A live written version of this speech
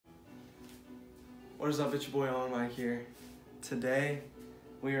What is up, it's your boy Owen Mike here. Today,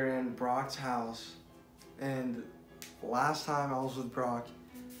 we are in Brock's house, and last time I was with Brock,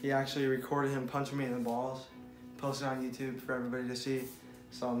 he actually recorded him punching me in the balls, posted on YouTube for everybody to see.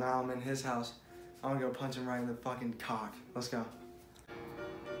 So now I'm in his house. I'm gonna go punch him right in the fucking cock. Let's go.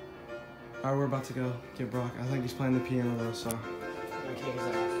 Alright, we're about to go get Brock. I think he's playing the piano though, so.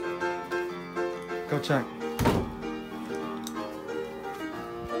 Go check.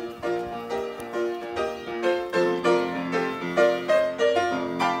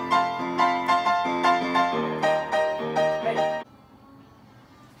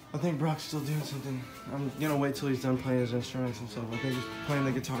 I think Brock's still doing something. I'm gonna wait till he's done playing his instruments and stuff. I think he's playing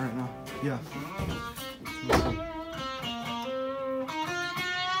the guitar right now. Yeah. Let's see.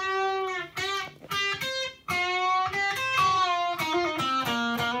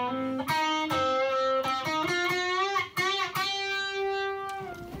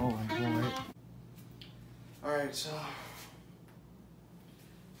 Oh, wait. Alright, so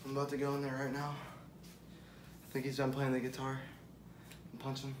I'm about to go in there right now. I think he's done playing the guitar.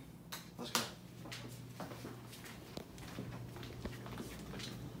 Punch him. Let's go.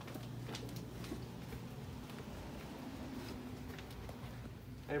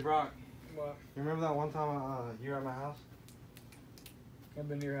 Hey Brock. What? You remember that one time you were at my house? I've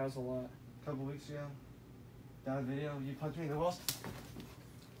been to your house a lot. A couple weeks ago. Got a video. You punched me in the balls.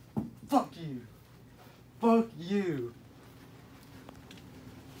 Fuck you. Fuck you.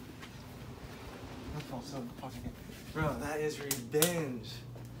 That felt so fucking good. Bro, that is revenge.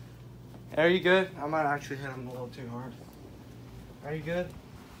 Are you good? I might actually hit him a little too hard. Are you good?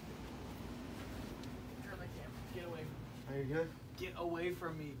 Turn my camera. Get away from me. Are you good? Get away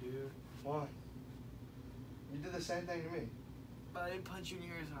from me, dude. Why? You did the same thing to me. But I didn't punch you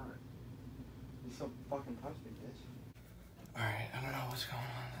near as hard. You so fucking punched me, bitch. Alright, I don't know what's going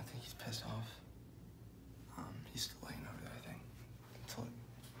on. I think he's pissed off. He's still laying over there, I think.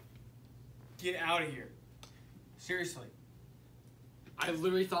 Get out of here. Seriously. I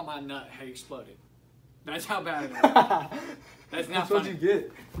literally thought my nut had exploded. That's how bad it was. That's not funny. What you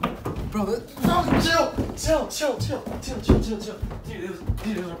get. Bro, chill. Dude,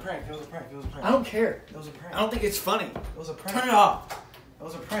 it was a prank. I don't care. It was a prank. I don't think it's funny. It was a prank. Turn it off. It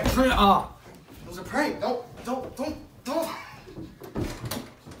was a prank. Turn it off. It was a prank. Don't. Go.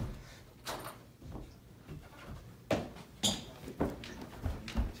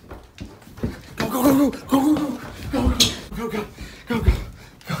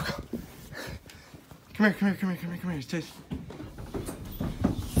 Come here. Chase.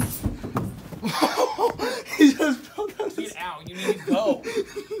 He just fell down. Get out. You need to go.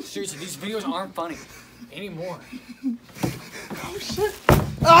 Seriously, these videos aren't funny anymore. Oh shit.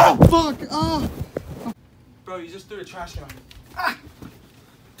 Ah, fuck. Ah. Bro, you just threw the trash can on me. Ah.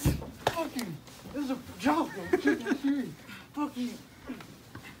 Fuck you. This is a joke, bro. Fuck you.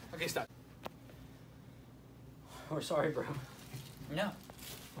 Okay, stop. We're sorry, bro. No.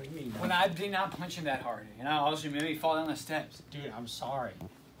 What do you mean? When I did not punch him that hard, and I also made me fall down the steps. Dude, I'm sorry.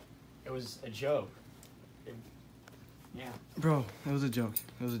 It was a joke. Yeah. Bro, it was a joke.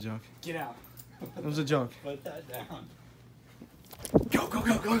 Get out. It was a joke. Put that down. Go.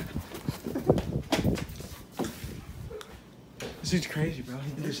 This dude's crazy, bro.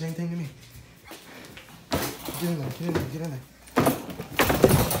 He did the same thing to me. Get in there.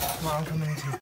 Come on, I'm coming in too.